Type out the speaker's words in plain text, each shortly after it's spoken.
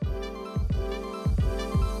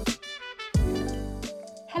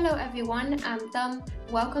Hello everyone, I'm Tâm.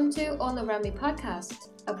 Welcome to All Around Me podcast,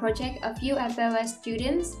 a project of UFLS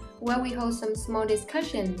students where we host some small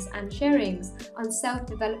discussions and sharings on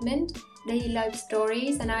self-development, daily life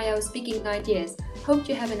stories, and IELTS speaking ideas. Hope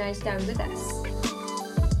you have a nice time with us.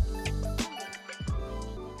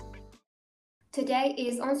 Today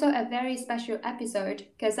is also a very special episode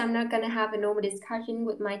because I'm not going to have a normal discussion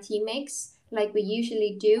with my teammates like we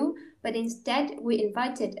usually do, but instead we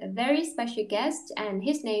invited a very special guest, and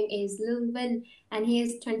his name is Lương Vinh, and he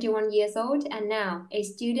is 21 years old and now a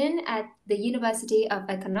student at the University of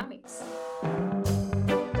Economics.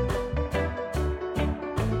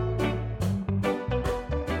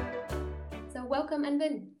 So welcome, anh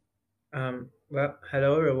Vinh.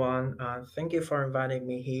 Hello everyone. Thank you for inviting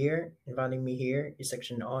me here. It's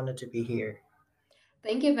such an honor to be here.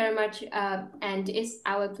 Thank you very much, and it's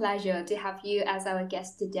our pleasure to have you as our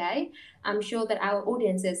guest today. I'm sure that our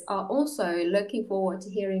audiences are also looking forward to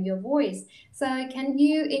hearing your voice. So can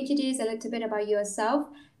you introduce a little bit about yourself,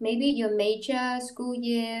 maybe your major, school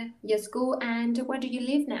year, your school, and where do you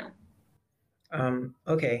live now?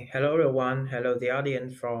 Okay. Hello everyone. Hello the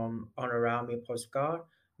audience from On Around Me postcard.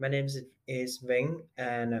 My name is Vinh,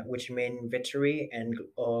 and which means victory and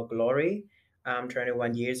or glory. I'm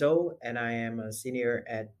 21 years old, and I am a senior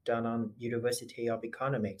at Da Nang University of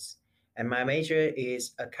Economics. And my major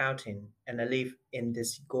is accounting, and I live in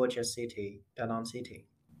this gorgeous city, Da Nang City.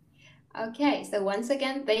 Okay, so once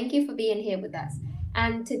again, thank you for being here with us.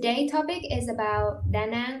 And today's topic is about Da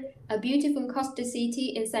Nang, a beautiful coastal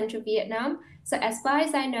city in central Vietnam. So as far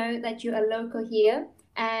as I know that you're a local here,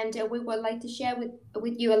 and we would like to share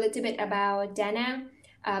with you a little bit about Da Nang,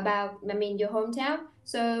 your hometown.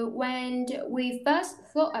 So when we first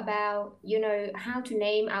thought about, how to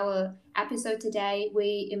name our episode today,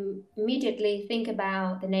 we immediately think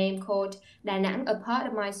about the name called Da Nang, a part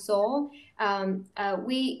of my soul.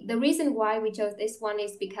 The reason why we chose this one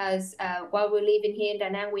is because while we're living here in Da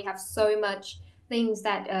Nang, we have so much things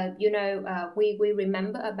that we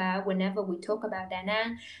remember about whenever we talk about Da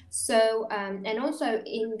Nang. So and also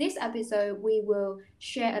in this episode we will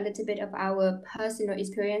share a little bit of our personal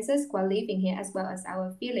experiences while living here, as well as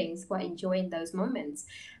our feelings while enjoying those moments.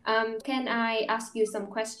 Can I ask you some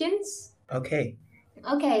questions? Okay.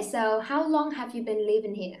 Okay, so how long have you been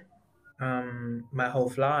living here? My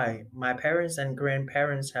whole life. My parents and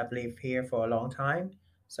grandparents have lived here for a long time,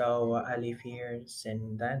 so I live here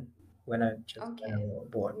since then. When I Okay, was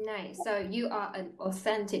born. nice. So you are an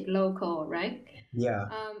authentic local, right? Yeah.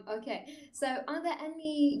 Okay. So are there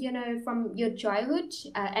any, from your childhood,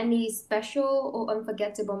 any special or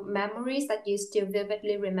unforgettable memories that you still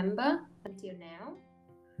vividly remember until now?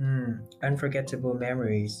 Unforgettable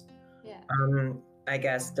memories. Yeah. I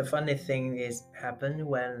guess the funny thing is happened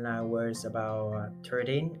when I was about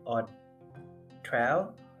 13 or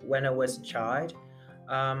 12. When I was a child,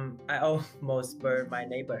 I almost burned my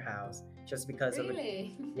neighbor house just because of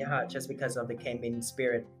Really? just because of the camping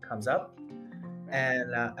spirit comes up.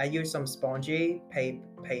 And I used some spongy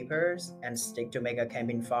papers and stick to make a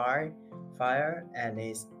camping fire, and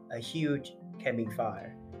it's a huge camping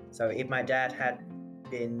fire. So if my dad had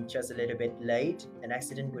been just a little bit late, an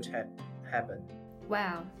accident would have happened.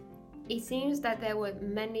 Wow. It seems that there were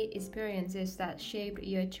many experiences that shaped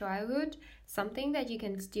your childhood, something that you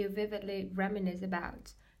can still vividly reminisce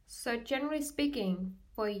about. So, generally speaking,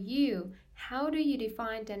 for you, how do you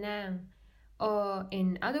define Da Nang? Or,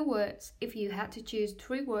 in other words, if you had to choose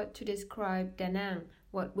 3 words to describe Da Nang,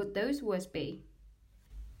 what would those words be?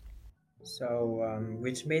 So,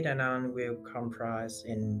 which made a noun will comprise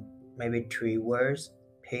in maybe 3 words: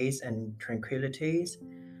 peace and tranquilities,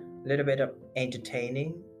 a little bit of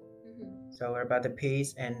entertaining. So, about the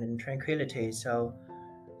peace and tranquility. So,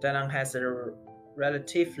 Da Nang has a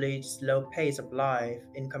relatively slow pace of life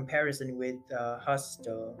in comparison with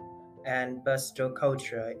hostile and bustling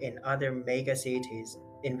culture in other mega cities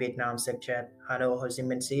in Vietnam, such as Hanoi, Ho Chi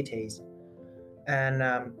Minh cities. And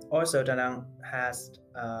also, Da Nang has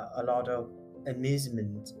a lot of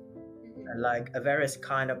amusement, like a various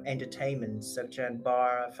kind of entertainment, such as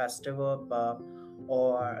bar, festival, pub,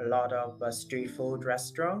 or a lot of street food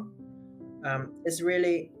restaurant. It's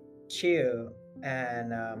really chill,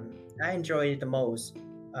 and I enjoy it the most.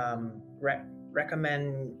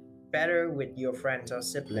 Recommend better with your friends or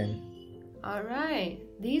sibling. Alright,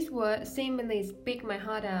 these words seemingly speak my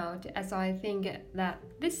heart out, as I think that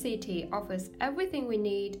this city offers everything we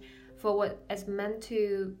need for what is meant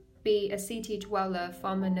to be a city dweller,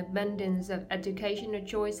 from an abundance of educational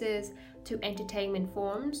choices to entertainment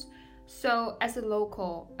forms. So, as a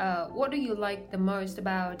local, what do you like the most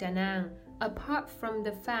about Da Nang, apart from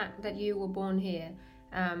the fact that you were born here?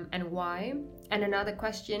 and why? And another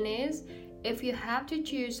question is, if you have to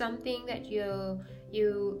choose something that you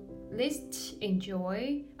least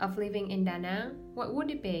enjoy of living in Da Nang, what would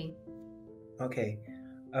it be? Okay,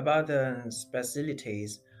 about the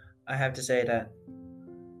facilities, I have to say that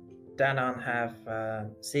Da Nang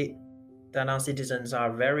Da Nang citizens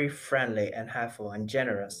are very friendly and helpful and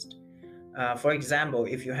generous. For example,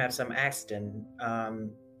 if you have some accident,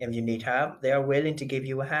 if you need help, they are willing to give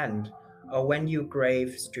you a hand. Or when you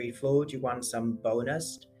crave street food, you want some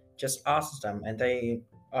bonus, just ask them, and they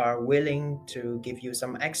are willing to give you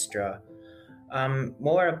some extra.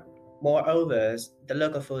 Moreover, the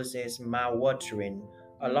local food is mouth-watering.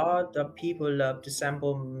 A lot of people love to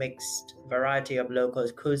sample mixed variety of local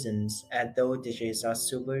cuisines, as those dishes are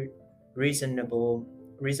super reasonable,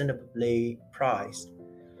 reasonably priced.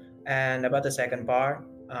 And about the second part,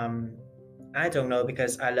 I don't know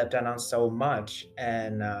because I love Da Nang so much,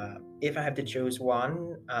 and if I have to choose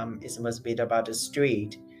one, it must be about the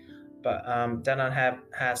street. But Da Nang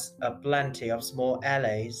has a plenty of small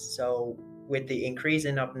alleys, so with the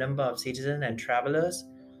increasing of number of citizens and travelers,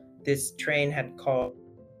 this train had caused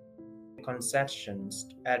concessions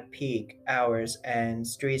at peak hours, and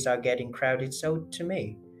streets are getting crowded. So to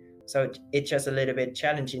me, so it's just a little bit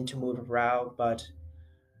challenging to move around, but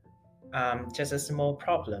just a small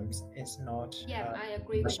problems. It's not Yeah, I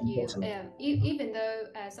agree much with you. important. Even though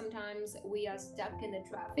sometimes we are stuck in the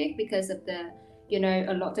traffic because of the,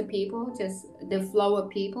 a lot of people, just the flow of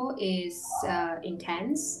people is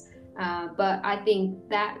intense. But I think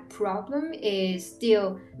that problem is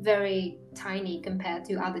still very tiny compared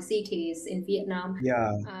to other cities in Vietnam.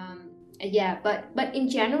 Yeah, Yeah, but in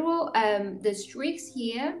general, the streets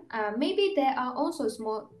here, maybe there are also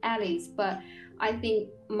small alleys, but I think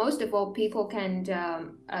most of all people can,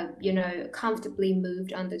 comfortably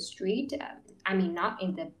moved on the street. I mean, not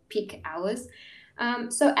in the peak hours.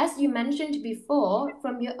 So as you mentioned before,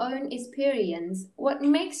 from your own experience, what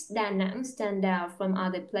makes Da Nang stand out from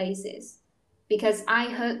other places? Because I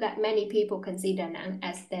heard that many people consider Da Nang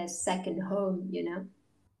as their second home.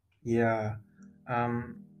 yeah.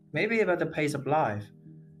 Um, Maybe about the pace of life.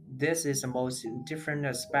 This is the most different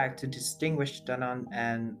aspect to distinguish Da Nang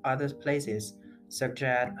and other places, such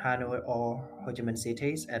as Hanoi or Ho Chi Minh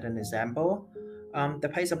cities, as an example. The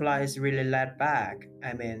pace of life is really laid back.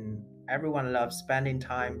 I mean, everyone loves spending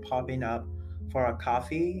time popping up for a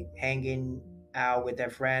coffee, hanging out with their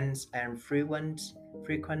friends, and frequent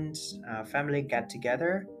family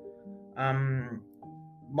get-together. Um,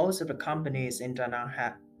 Most of the companies in Da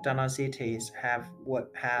Nang cities have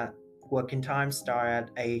working time start at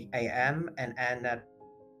 8 a.m. and end at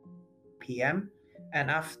p.m. And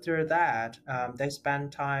after that, they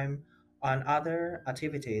spend time on other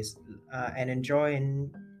activities and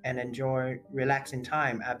enjoy relaxing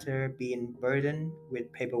time after being burdened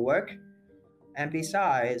with paperwork. And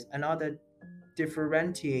besides, another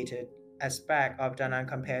differentiated aspect of Da Nang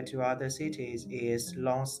compared to other cities is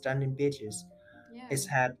long-standing beaches. Yeah. It's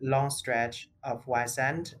had long stretch of white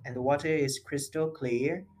sand, and the water is crystal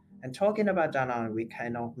clear. And talking about Da Nang, we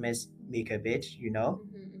cannot miss Mika Beach.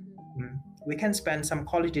 We can spend some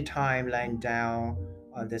quality time lying down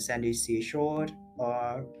on the sandy seashore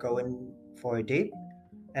or going for a dip.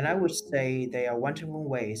 And I would say they are wonderful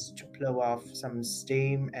ways to blow off some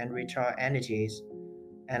steam and recharge energies.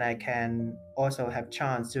 And I can also have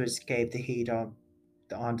chance to escape the heat on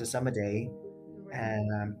the summer day. Right.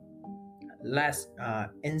 And last,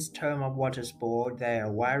 in terms of water sport, there are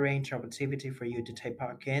a wide range of activity for you to take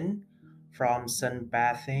part in, from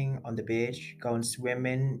sunbathing on the beach, going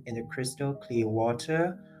swimming in the crystal clear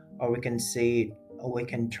water, or we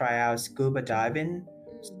can try out scuba diving,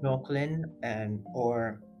 snorkeling, and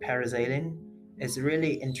or parasailing. It's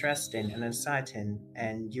really interesting and exciting,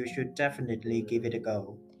 and you should definitely give it a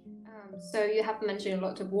go. So you have mentioned a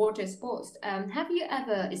lot of water sports. Have you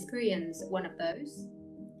ever experienced one of those?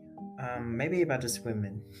 Maybe about the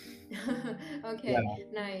swimming. Okay, Yeah.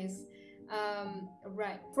 nice.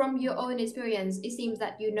 Right. From your own experience, it seems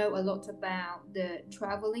that you know a lot about the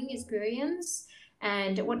traveling experience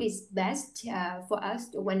and what is best for us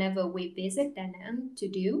whenever we visit Da Nang to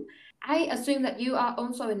do. I assume that you are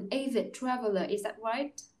also an avid traveler. Is that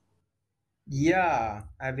right? Yeah,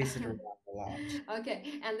 I visited around a lot. Okay,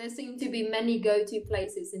 and there seem to be many go-to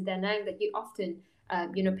places in Da Nang that you often,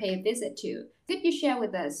 pay a visit to. Could you share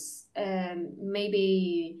with us,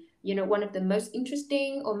 maybe, one of the most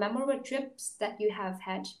interesting or memorable trips that you have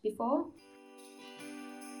had before?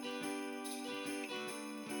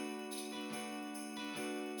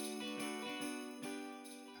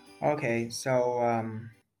 Okay, so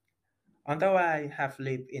although I have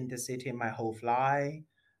lived in the city my whole life,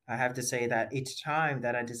 I have to say that each time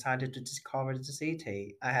that I decided to discover the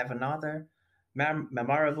city, I have another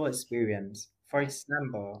memorable experience. For Right.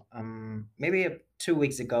 example, maybe 2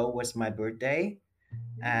 weeks ago was my birthday,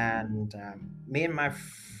 Mm. and me and my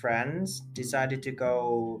friends decided to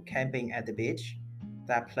go camping at the beach.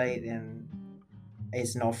 That place in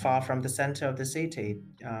is not far from the center of the city.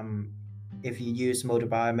 If you use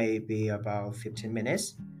motorbike, maybe about 15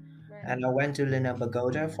 minutes. Right. And I went to Lina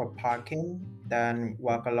Pagoda for parking, then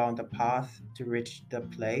walk along the path to reach the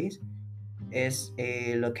place. It's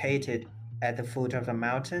located at the foot of a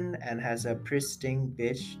mountain and has a pristine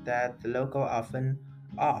beach that the local often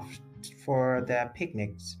opt for their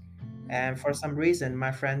picnics. And Mm. for some reason,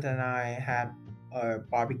 my friend and I had a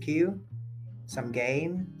barbecue, some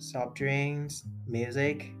game, soft drinks,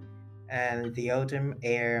 music, and the autumn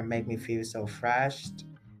air made me feel so fresh.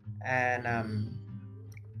 And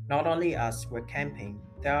not only us were camping,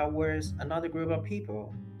 there was another group of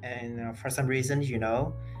people. And for some reason,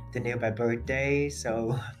 they knew my birthday,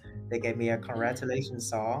 so they gave me a congratulations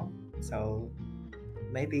song. So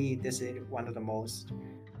maybe this is one of the most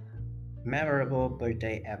memorable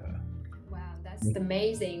birthday ever. Wow, that's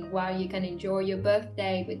amazing. Wow, you can enjoy your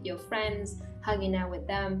birthday with your friends, hanging out with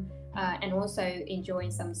them, and also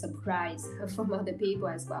enjoying some surprise from other people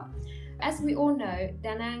as well. As we all know,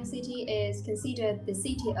 Da Nang City is considered the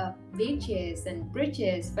city of beaches and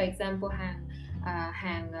bridges. For example,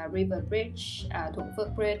 Hang River Bridge, Thuận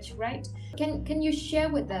Phước Bridge, right? Can you share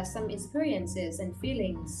with us some experiences and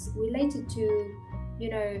feelings related to,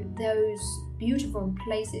 those beautiful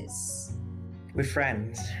places? With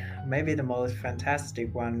friends, maybe the most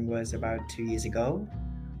fantastic one was about 2 years ago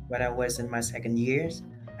when I was in my second years.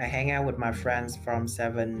 I hang out with my friends from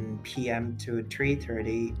 7 p.m. to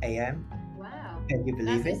 3:30 a.m. Wow, Can you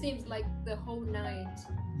believe that it? seems like the whole night.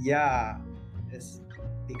 Yeah, it's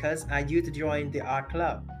because I used to join the art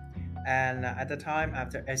club, and at the time,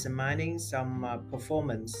 after examining some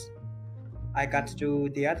performance, I got to do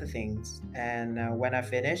the other things. And when I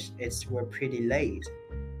finished, it's were pretty late.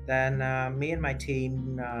 Then me and my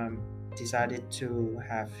team decided to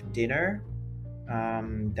have dinner.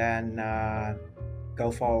 Then go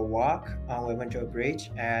for a walk on Wiventure Bridge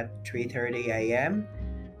at 3:30 a.m.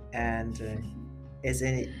 and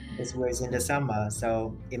it was in the summer,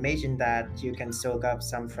 so imagine that you can soak up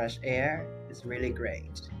some fresh air. It's really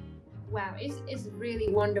great. Wow, it's really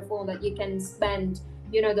wonderful that you can spend,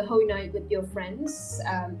 the whole night with your friends.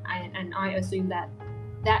 And I assume that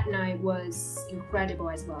that night was incredible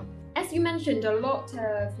as well. As you mentioned, a lot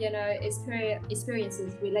of,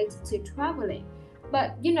 experiences related to traveling.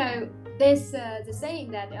 But, there's the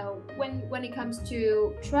saying that when it comes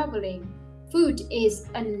to traveling, food is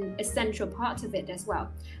an essential part of it as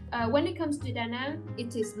well. When it comes to Da Nang,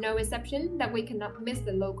 it is no exception that we cannot miss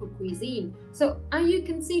the local cuisine. So, are you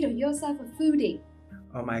consider yourself a foodie?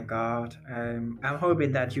 Oh my God, I'm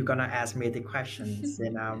hoping that you're gonna ask me the questions,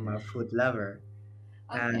 and I'm a food lover.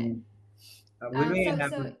 Okay. And we may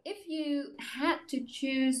have So if you had to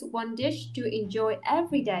choose one dish to enjoy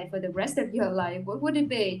every day for the rest of your life, what would it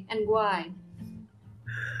be and why?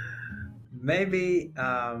 maybe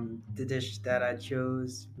the dish that I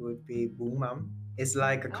chose would be bún mắm. It's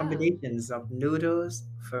like a Ah, combination of noodles,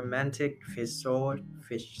 fermented fish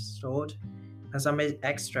salt, and some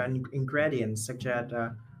extra ingredients such as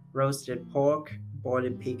roasted pork,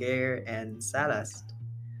 boiled pig ear, and salad.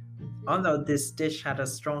 Although this dish had a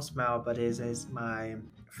strong smell, but it is my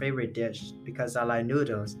favorite dish because I like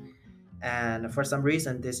noodles. And for some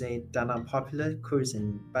reason, this is an unpopular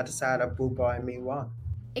cuisine, but decided to boy me one.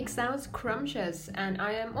 it sounds scrumptious, and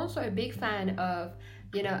I am also a big fan of,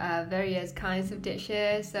 various kinds of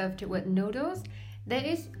dishes served with noodles. There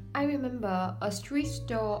is, I remember, a street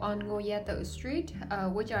store on Ngô Gia Tự Street,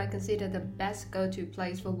 which I consider the best go-to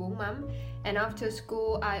place for bún mắm. And after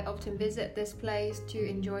school, I often visit this place to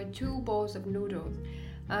enjoy 2 bowls of noodles.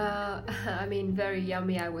 I mean, very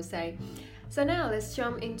yummy, I would say. So now let's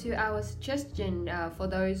jump into our suggestion for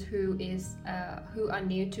those who are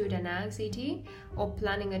new to Da Nang city or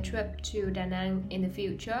planning a trip to Da Nang in the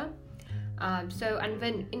future. So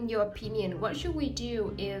Anvin, in your opinion, what should we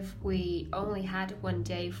do if we only had one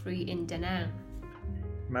day free in Da Nang?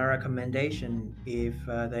 My recommendation, if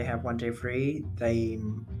they have one day free, they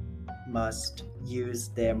must use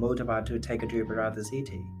their motorbike to take a trip around the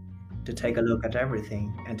city, to take a look at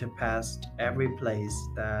everything, and to pass every place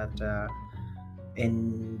that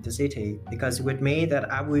in the city. Because with me,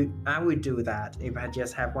 that I would do that if I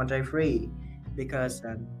just have one day free, because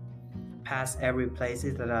pass every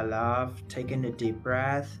places that I love, taking a deep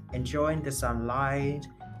breath, enjoying the sunlight,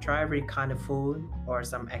 try every kind of food or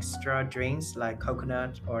some extra drinks like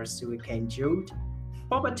coconut or sugarcane juice.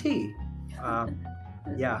 bubble tea.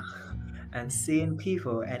 Yeah, and seeing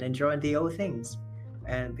people and enjoying the old things.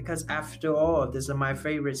 And because after all, this is my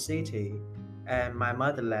favorite city and my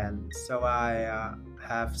motherland, so I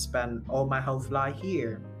have spent all my whole life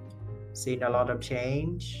here, seen a lot of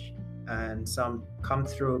change, and some come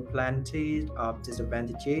through plenty of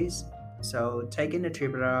disadvantages. So taking a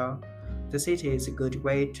trip around the city is a good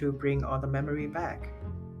way to bring all the memory back.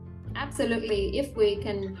 Absolutely. If we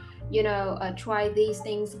can, try these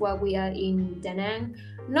things while we are in Da Nang,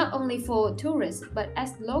 not only for tourists, but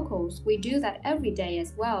as locals, we do that every day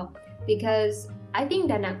as well. Because I think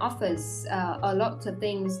Da Nang offers a lot of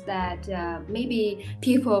things that maybe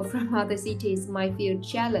people from other cities might feel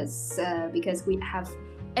jealous because we have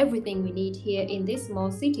everything we need here in this small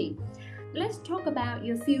city. Let's talk about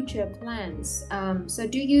your future plans. So,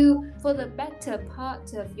 do you, for the better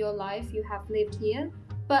part of your life, you have lived here?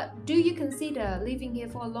 But do you consider living here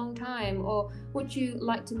for a long time, or would you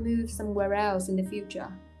like to move somewhere else in the future?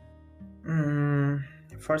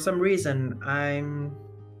 For some reason, I'm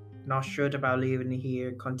not sure about living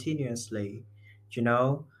here continuously. You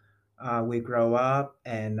know, we grow up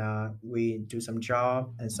and we do some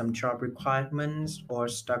job, and some job requirements or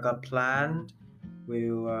stuck up plan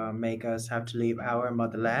will make us have to leave our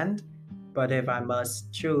motherland. But if I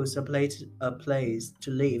must choose a place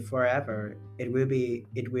to live forever, it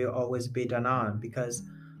will always be Da Nang because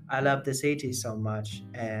I love the city so much,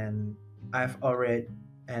 and I've already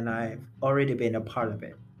I've already been a part of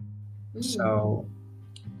it. So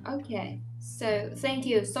Okay, so thank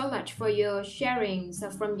you so much for your sharing. So,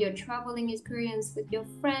 from your traveling experience with your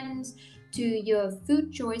friends to your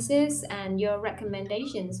food choices and your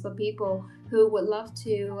recommendations for people who would love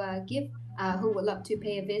to who would love to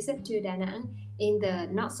pay a visit to Da Nang in the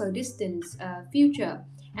not so distant future.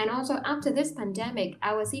 And also, after this pandemic,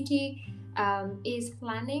 our city is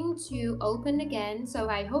planning to open again. So,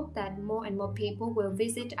 I hope that more and more people will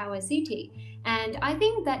visit our city. And I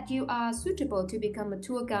think that you are suitable to become a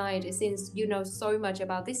tour guide since you know so much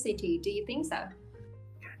about this city. Do you think so?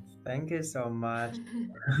 thank you so much.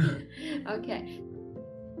 Okay.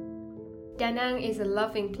 Da Nang is a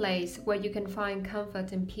loving place where you can find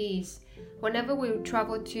comfort and peace. Whenever we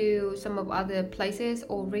travel to some of other places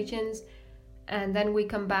or regions, and then we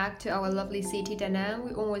come back to our lovely city Da Nang,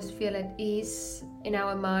 we always feel at ease in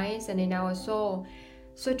our minds and in our soul.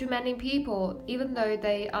 So to many people, even though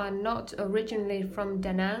they are not originally from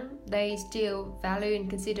Da Nang, they still value and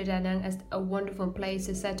consider Da Nang as a wonderful place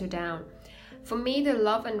to settle down. For me, the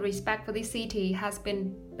love and respect for this city has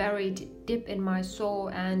been buried deep in my soul,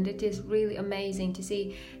 and it is really amazing to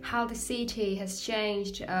see how the city has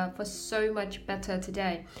changed for so much better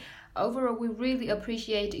today. Overall, we really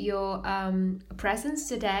appreciate your presence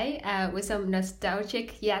today with some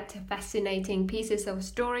nostalgic yet fascinating pieces of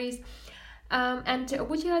stories. And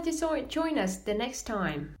would you like to join us the next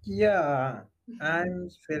time? Yeah, I'm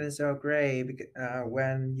feeling so great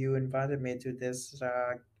when you invited me to this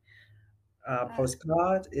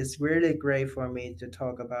postcard. It's really great for me to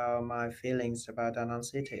talk about my feelings about Danang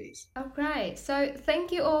cities. All right. So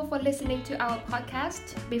thank you all for listening to our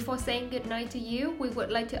podcast. Before saying goodnight to you, we would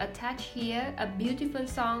like to attach here a beautiful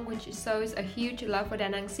song which shows a huge love for Da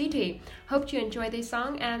Nang City. Hope you enjoy this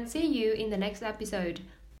song and see you in the next episode.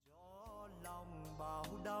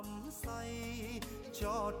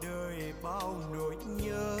 Cho đời bao nỗi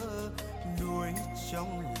nhớ nuôi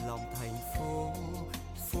trong lòng thành phố,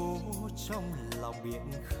 phố trong lòng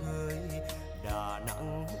biển khơi. Đà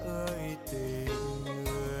Nẵng ơi tình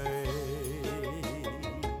người,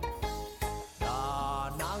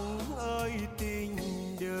 Đà Nẵng ơi tình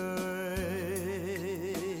đời.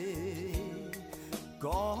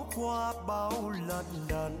 Có qua bao lần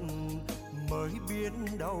đần mới biết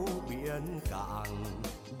đâu biển cạn,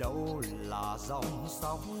 đâu là dòng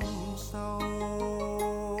sóng sâu.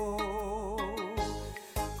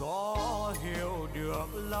 Có hiểu được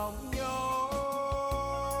lòng nhau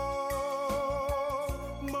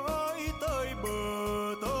mới tới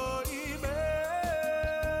bờ tới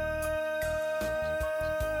bến.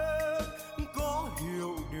 Có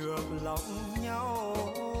hiểu được lòng nhau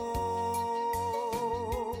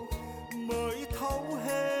mới thấu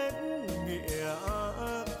hết nghĩa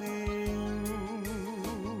tình.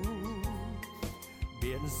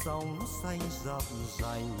 Biển sóng xanh dập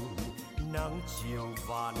dành, nắng chiều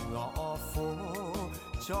vàn ngõ phố,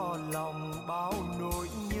 cho lòng bao nỗi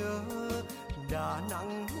nhớ. Đà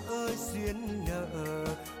Nẵng ơi duyên nợ,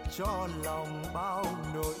 cho lòng bao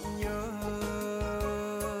nỗi nhớ.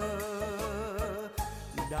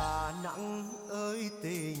 Đà Nẵng ơi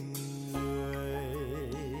tình